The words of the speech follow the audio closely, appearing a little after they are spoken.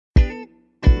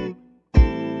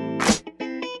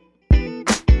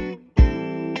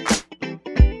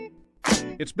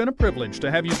It's been a privilege to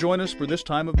have you join us for this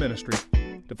time of ministry.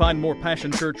 To find more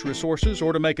Passion Church resources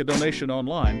or to make a donation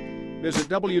online, visit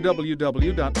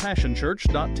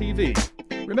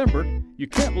www.passionchurch.tv. Remember, you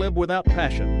can't live without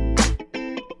passion.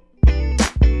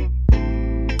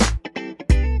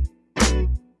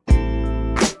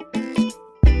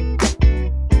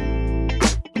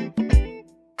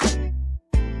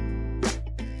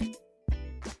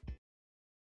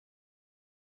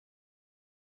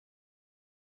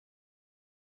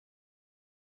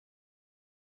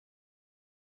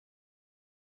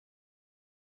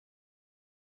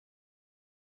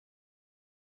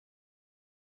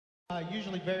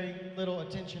 Usually very little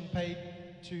attention paid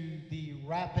to the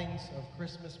wrappings of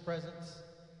Christmas presents.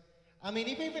 I mean,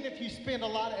 even if you spend a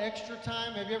lot of extra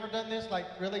time, have you ever done this, like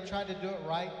really tried to do it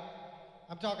right?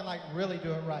 I'm talking like really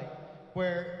do it right,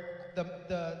 where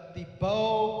the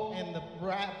bow and the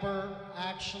wrapper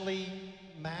actually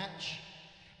match,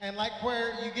 and like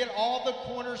where you get all the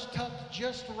corners tucked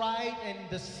just right and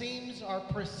the seams are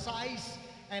precise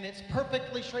and it's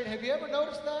perfectly straight. Have you ever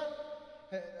noticed that?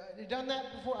 You done that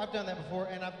before? I've done that before,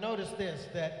 and I've noticed this,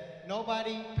 that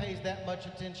nobody pays that much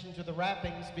attention to the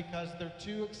wrappings because they're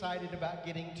too excited about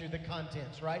getting to the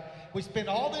contents, right? We spend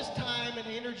all this time and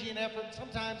energy and effort.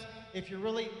 Sometimes if you're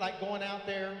really like going out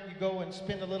there, you go and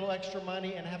spend a little extra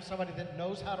money and have somebody that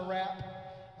knows how to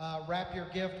wrap your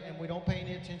gift, and we don't pay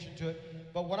any attention to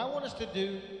it. But what I want us to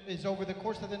do is over the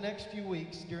course of the next few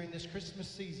weeks during this Christmas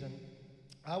season,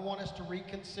 I want us to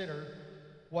reconsider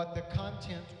what the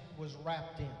content was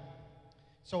wrapped in.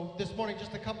 So this morning,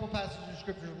 just a couple of passages of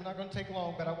scriptures. We're not going to take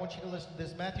long, but I want you to listen to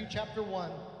this. Matthew chapter 1,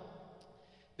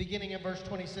 beginning in verse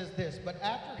 20, says this: "But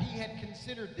after he had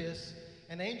considered this,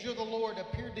 an angel of the Lord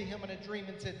appeared to him in a dream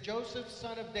and said, 'Joseph,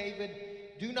 son of David,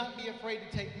 do not be afraid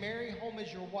to take Mary home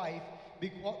as your wife,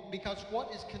 because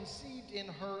what is conceived in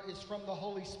her is from the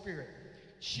Holy Spirit.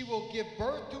 She will give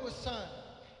birth to a son,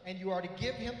 and you are to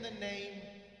give him the name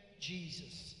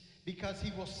Jesus, because he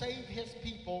will save his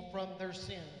people from their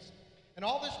sins.' And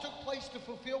all this took place to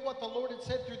fulfill what the Lord had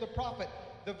said through the prophet.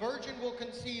 The virgin will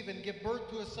conceive and give birth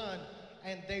to a son,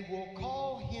 and they will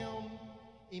call him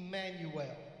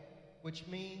Emmanuel," which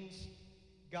means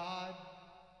God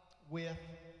with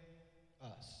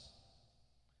us.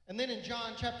 And then in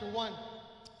John chapter 1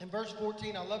 and verse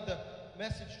 14, I love the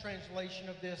Message translation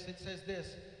of this. It says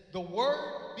this: "The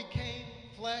Word became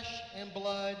flesh and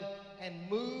blood and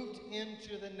moved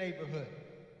into the neighborhood.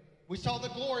 We saw the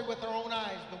glory with our own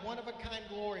eyes, the one-of-a-kind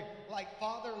glory, like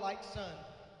Father, like Son,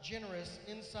 generous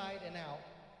inside and out,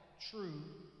 true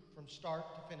from start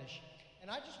to finish." And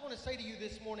I just want to say to you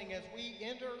this morning, as we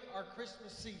enter our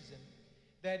Christmas season,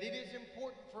 that it is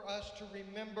important for us to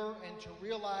remember and to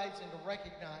realize and to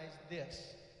recognize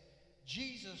this: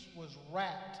 Jesus was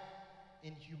wrapped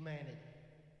in humanity.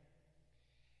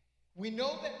 We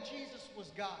know that Jesus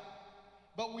was God,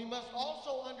 but we must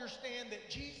also understand that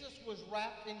Jesus was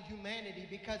wrapped in humanity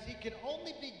because he could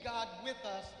only be God with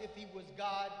us if he was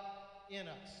God in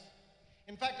us.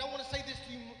 In fact, I want to say this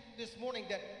to you this morning,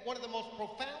 that one of the most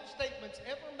profound statements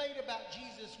ever made about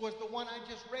Jesus was the one I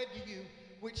just read to you,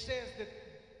 which says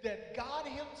that God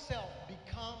himself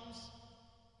becomes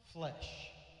flesh.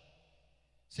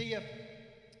 See, if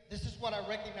this is what I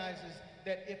recognize is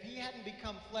that if he hadn't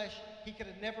become flesh, he could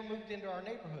have never moved into our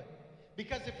neighborhood.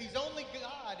 Because if he's only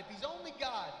God,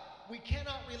 we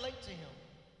cannot relate to him.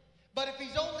 But if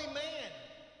he's only man,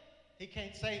 he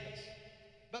can't save us.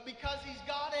 But because he's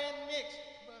God and mixed,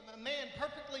 a man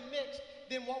perfectly mixed,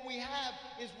 then what we have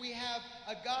is we have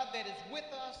a God that is with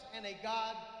us and a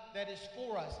God that is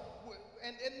for us.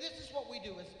 And this is what we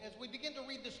do. As we begin to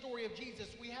read the story of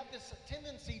Jesus, we have this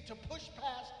tendency to push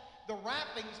past the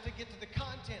wrappings to get to the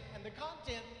content. And the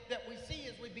content that we see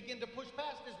as we begin to push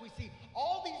past is we see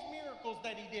all these miracles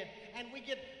that he did. And we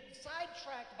get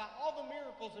sidetracked by all the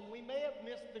miracles, and we may have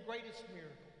missed the greatest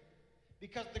miracle.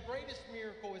 Because the greatest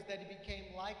miracle is that he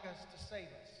became like us to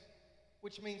save us.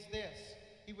 Which means this: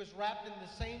 he was wrapped in the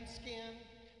same skin,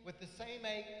 with the same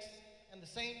aches, and the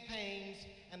same pains,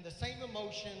 and the same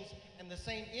emotions, and the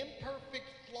same imperfect,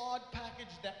 flawed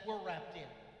package that we're wrapped in.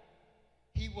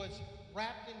 He was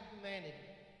wrapped in humanity.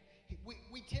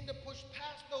 We tend to push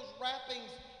past those wrappings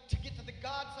to get to the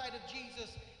God side of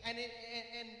Jesus. And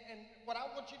what I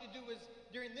want you to do is,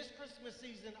 during this Christmas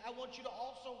season, I want you to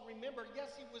also remember,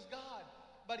 yes, he was God,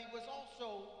 but he was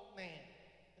also man.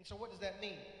 And so what does that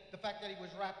mean? The fact that he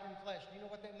was wrapped in flesh. Do you know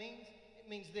what that means? It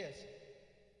means this: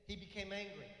 he became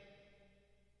angry.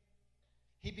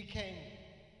 He became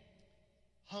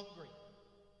hungry.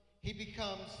 He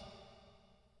becomes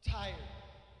tired.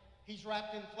 He's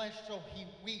wrapped in flesh, so he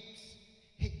weeps.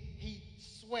 He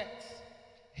sweats.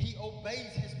 He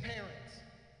obeys his parents.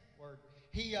 Word.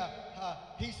 He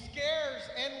scares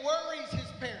and worries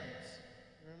his parents.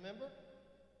 You remember?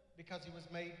 Because he was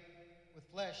made with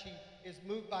flesh. He is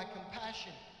moved by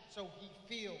compassion. So he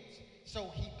feels. So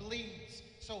he bleeds.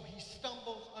 So he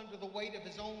stumbles under the weight of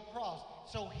his own cross.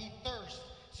 So he thirsts.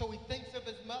 So he thinks of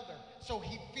his mother. So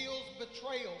he feels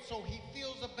betrayal. So he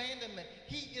feels abandonment.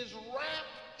 He is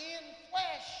wrapped in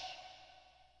flesh.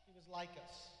 He was like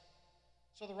us.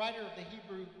 So the writer of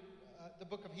the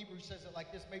book of Hebrews says it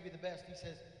like this, maybe the best. He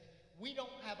says, we don't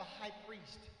have a high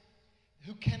priest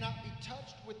who cannot be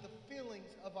touched with the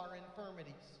feelings of our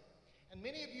infirmities. And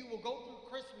many of you will go through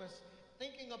Christmas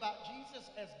thinking about Jesus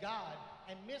as God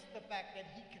and miss the fact that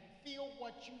he can feel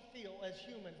what you feel as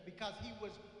humans because he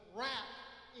was wrapped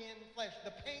in flesh.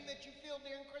 The pain that you feel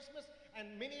during Christmas,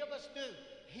 and many of us do,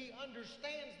 he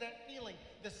understands that feeling.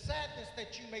 The sadness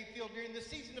that you may feel during the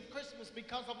season of Christmas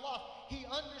because of loss, he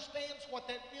understands what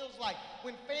that feels like.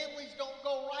 When families don't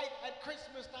go right at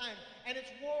Christmas time and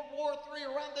it's World War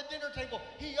III around the dinner table,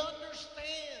 he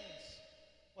understands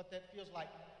what that feels like.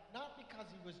 Not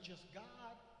because he was just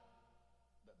God,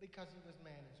 but because he was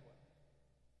man as well.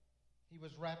 He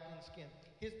was wrapped in skin.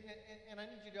 And I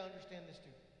need you to understand this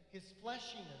too. His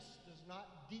fleshiness does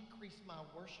not decrease my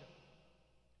worship.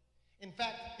 In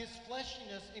fact, his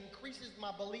fleshiness increases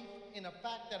my belief in the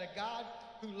fact that a God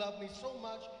who loved me so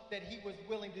much that he was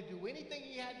willing to do anything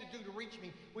he had to do to reach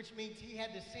me, which means he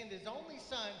had to send his only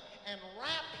son and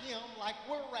wrap him like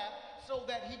we're wrapped so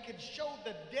that he could show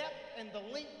the depth and the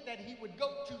length that he would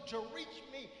go to reach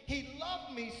me. He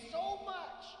loved me so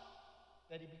much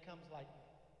that he becomes like me.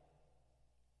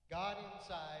 God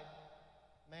inside,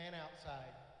 man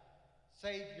outside,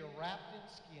 Savior wrapped in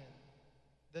skin,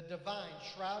 the divine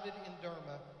shrouded in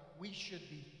derma. We should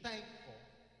be thankful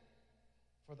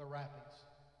for the wrappings.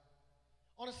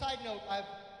 On a side note, I've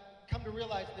come to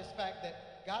realize this fact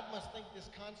that God must think this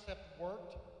concept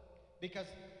worked because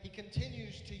he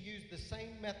continues to use the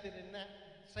same method and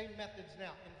same methods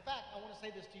now. In fact, I want to say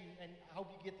this to you, and I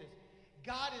hope you get this.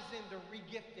 God is into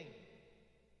regifting.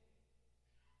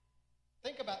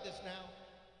 Think about this now.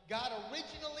 God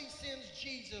originally sends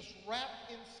Jesus wrapped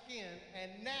in skin,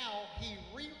 and now he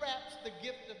rewraps the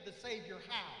gift of the Savior.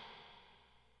 How?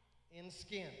 In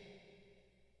skin.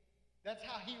 That's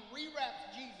how he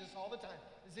rewraps Jesus all the time,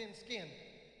 is in skin.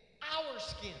 Our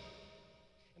skin.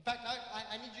 In fact,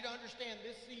 I need you to understand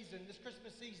this season, this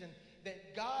Christmas season,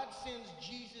 that God sends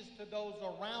Jesus to those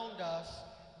around us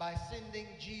by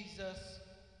sending Jesus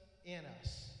in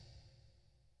us.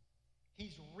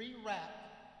 He's rewrapped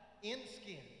in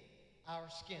skin, our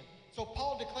skin. So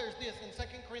Paul declares this in 2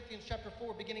 Corinthians chapter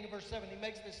 4, beginning of verse 7. He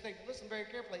makes this statement. Listen very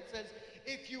carefully. It says,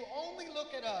 if you only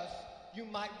look at us, you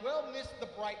might well miss the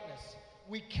brightness.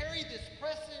 We carry this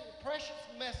precious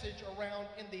message around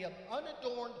in the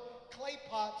unadorned clay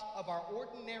pots of our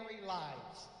ordinary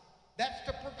lives. That's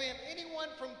to prevent anyone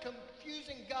from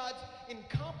confusing God's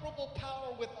incomparable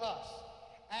power with us.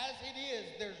 As it is,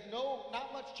 there's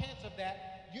not much chance of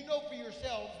that. You know for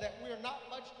yourselves that we're not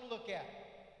much to look at.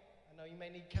 I know you may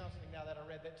need counseling now that I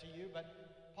read that to you, but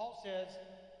Paul says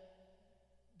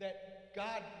that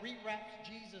God rewraps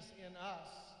Jesus in us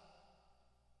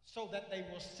so that they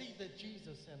will see the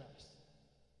Jesus in us.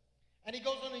 And he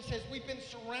goes on and he says, we've been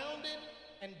surrounded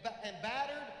and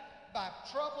battered by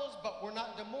troubles, but we're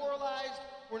not demoralized.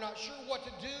 We're not sure what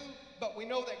to do, but we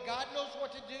know that God knows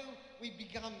what to do. We've been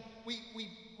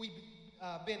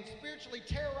spiritually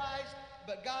terrorized,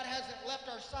 but God hasn't left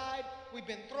our side. We've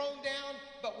been thrown down,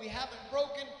 but we haven't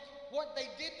broken. What they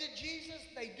did to Jesus,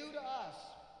 they do to us.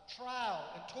 Trial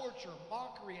and torture,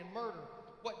 mockery and murder.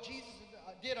 What Jesus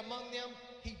did among them,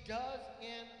 he does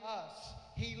in us.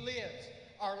 He lives.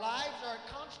 Our lives are a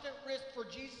constant risk for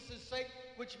Jesus' sake,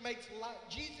 which makes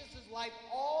Jesus' life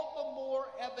all the more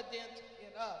evident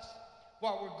in us.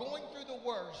 While we're going through the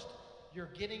worst,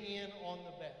 you're getting in on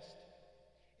the best.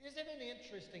 Isn't it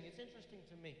interesting? It's interesting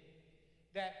to me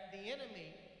that the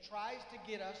enemy tries to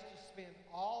get us to spend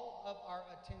all of our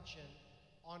attention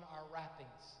on our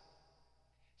wrappings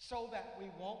so that we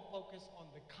won't focus on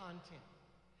the content.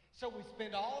 So we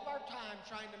spend all of our time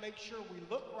trying to make sure we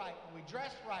look right, and we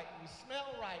dress right, and we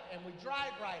smell right, and we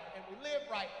drive right, and we live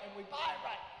right, and we buy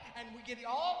right. And we get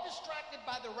all distracted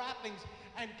by the wrappings.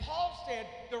 And Paul said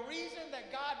the reason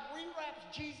that God rewraps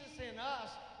Jesus in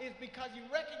us is because he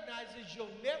recognizes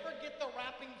you'll never get the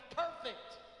wrappings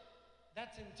perfect.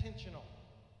 That's intentional.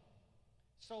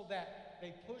 So that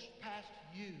they push past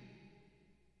you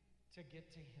to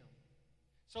get to him.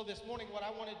 So this morning what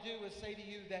I want to do is say to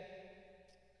you that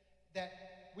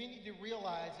we need to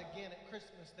realize again at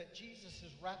Christmas that Jesus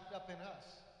is wrapped up in us.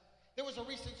 There was a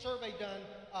recent survey done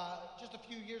just a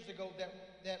few years ago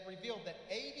that revealed that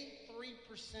 83%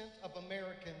 of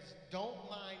Americans don't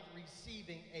mind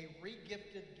receiving a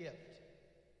re-gifted gift.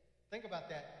 Think about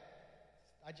that.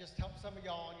 I just helped some of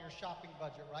y'all on your shopping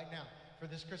budget right now for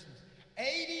this Christmas.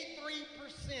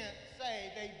 83%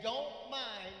 say they don't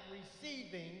mind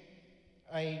receiving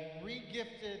a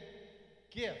re-gifted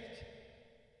gift.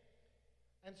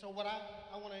 And so what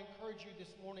I want to encourage you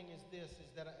this morning is this,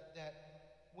 is that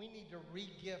we need to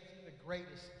re-gift the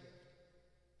greatest gift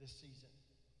this season.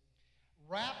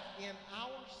 Wrapped in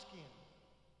our skin,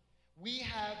 we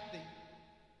have the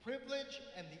privilege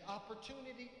and the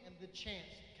opportunity and the chance,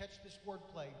 catch this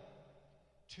wordplay,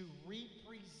 to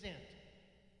represent,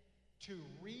 to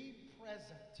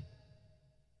represent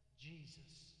Jesus.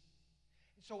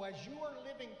 And so as you are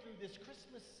living through this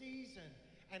Christmas season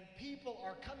and people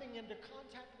are coming into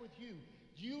contact with you,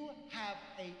 you have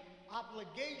an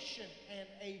obligation and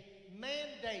a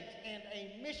mandate and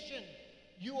a mission.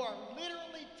 You are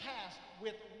literally tasked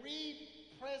with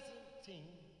representing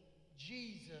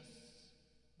Jesus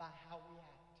by how we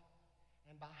act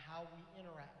and by how we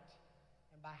interact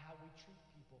and by how we treat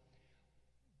people.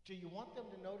 Do you want them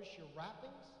to notice your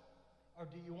wrappings, or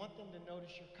do you want them to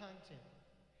notice your content?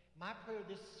 My prayer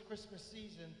this Christmas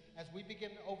season, as we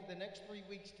begin over the next 3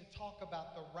 weeks to talk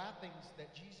about the wrappings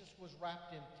that Jesus was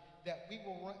wrapped in, that we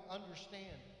will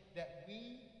understand that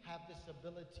we have this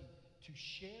ability to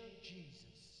share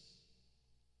Jesus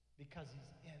because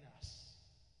he's in us.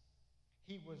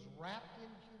 He was wrapped in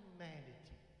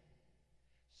humanity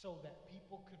so that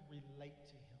people could relate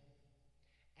to him.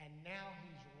 And now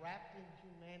he's wrapped in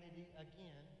humanity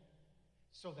again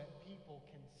so that people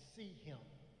can see him.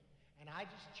 And I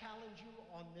just challenge you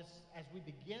on this as we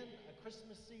begin a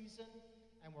Christmas season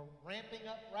and we're ramping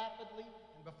up rapidly,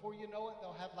 and before you know it,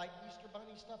 they'll have like Easter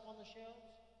Bunny stuff on the shelves,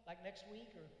 like next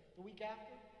week or the week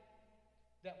after,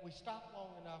 that we stop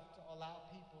long enough to allow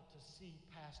people to see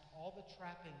past all the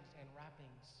trappings and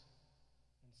wrappings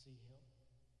and see him.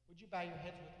 Would you bow your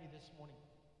heads with me this morning?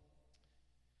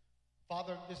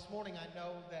 Father, this morning I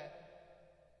know that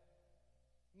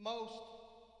most,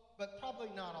 but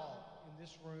probably not all in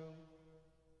this room,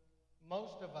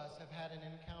 most of us have had an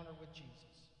encounter with Jesus.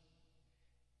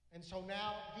 And so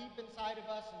now, deep inside of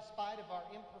us, in spite of our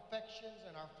imperfections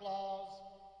and our flaws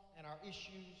and our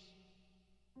issues,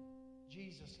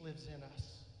 Jesus lives in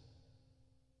us.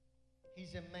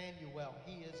 He's Emmanuel.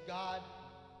 He is God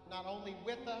not only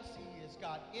with us, he is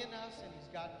God in us, and he's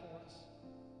God for us.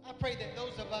 I pray that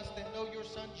those of us that know your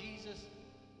son Jesus,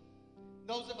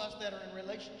 those of us that are in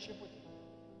relationship with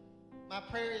you, my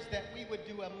prayer is that we would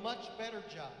do a much better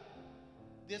job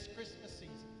this Christmas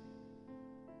season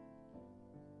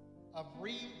of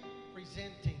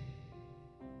representing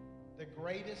the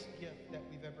greatest gift that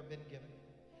we've ever been given.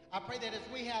 I pray that as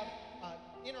we have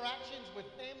interactions with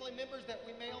family members that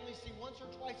we may only see once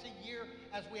or twice a year,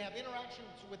 as we have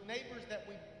interactions with neighbors that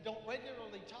we don't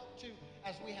regularly talk to,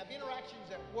 as we have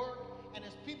interactions at work, and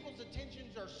as people's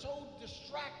attentions are so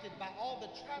distracted by all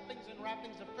the trappings and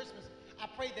wrappings of Christmas, I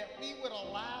pray that we would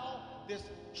allow this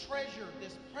treasure,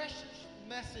 this precious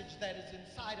message that is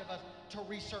inside of us to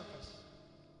resurface.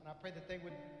 And I pray that they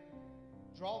would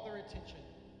draw their attention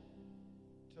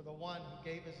to the one who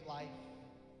gave his life,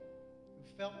 who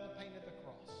felt the pain of the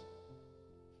cross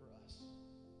for us.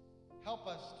 Help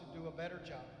us to do a better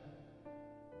job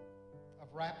of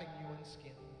wrapping you in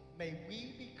skin. May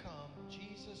we become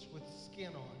Jesus with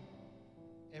skin on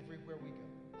everywhere we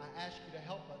go. I ask you to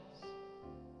help us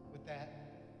with that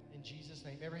in Jesus'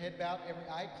 name. Every head bowed, every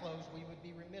eye closed. We would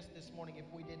be remiss this morning if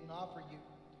we didn't offer you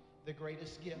the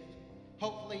greatest gift.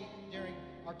 Hopefully, during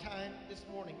our time this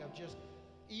morning of just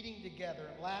eating together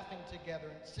and laughing together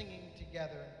and singing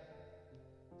together,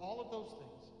 all of those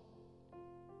things,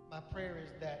 my prayer is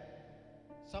that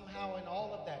somehow in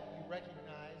all of that you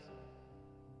recognize,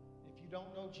 if you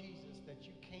don't know Jesus, that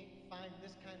you can't find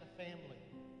this kind of family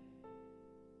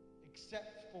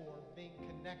except for being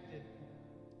connected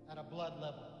at a blood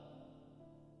level.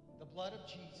 The blood of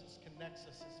Jesus connects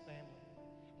us as family.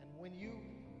 And when you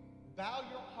bow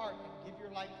your heart and give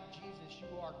your life to Jesus,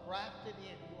 you are grafted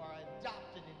in, you are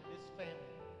adopted into this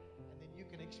family. And then you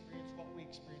can experience what we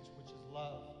experience, which is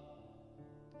love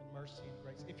and mercy and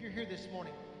grace. If you're here this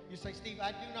morning, you say, Steve,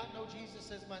 I do not know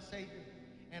Jesus as my Savior,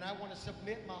 and I want to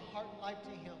submit my heart and life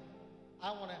to him.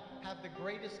 I want to have the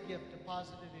greatest gift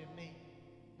deposited in me.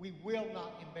 We will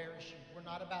not embarrass you. We're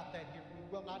not about that here. We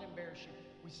will not embarrass you.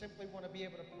 We simply want to be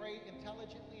able to pray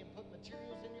intelligently and put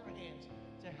materials in your hands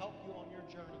to help you on your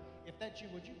journey. If that's you,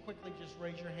 would you quickly just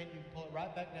raise your hand? You can pull it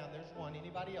right back down. There's one.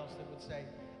 Anybody else that would say,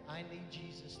 I need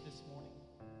Jesus this morning?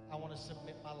 I want to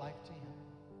submit my life to you.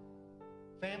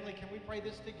 Family, can we pray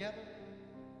this together?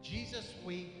 Jesus,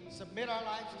 we submit our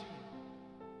lives to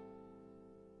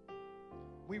you.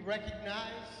 We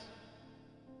recognize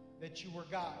that you were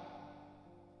God,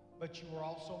 but you were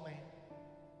also man.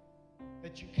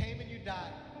 That you came and you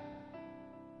died.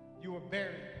 You were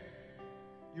buried.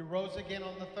 You rose again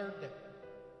on the third day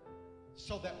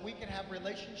so that we can have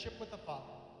relationship with the Father.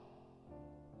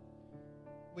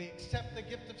 We accept the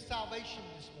gift of salvation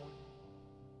this morning.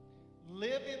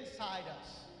 Live inside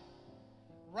us.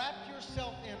 Wrap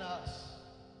yourself in us.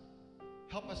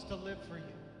 Help us to live for you,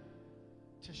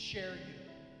 to share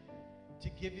you, to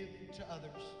give you to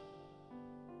others.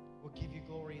 We'll give you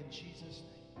glory in Jesus'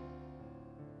 name.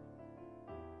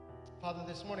 Father,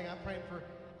 this morning I'm praying for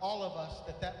all of us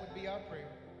that would be our prayer,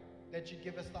 that you'd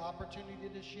give us the opportunity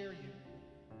to share you.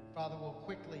 Father, we'll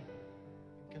quickly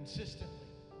and consistently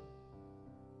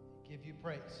give you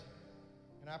praise.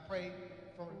 And I pray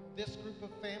for this group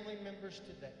of family members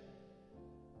today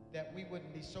that we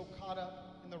wouldn't be so caught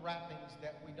up in the wrappings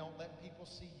that we don't let people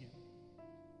see you.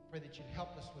 Pray that you'd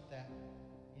help us with that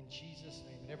in Jesus'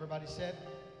 name. And everybody said,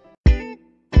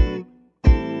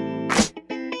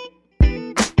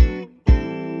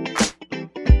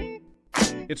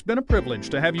 It's been a privilege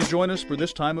to have you join us for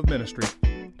this time of ministry.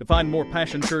 To find more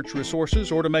Passion Church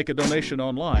resources or to make a donation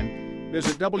online,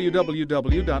 visit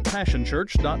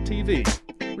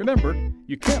www.passionchurch.tv. Remember,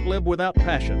 you can't live without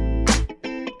passion.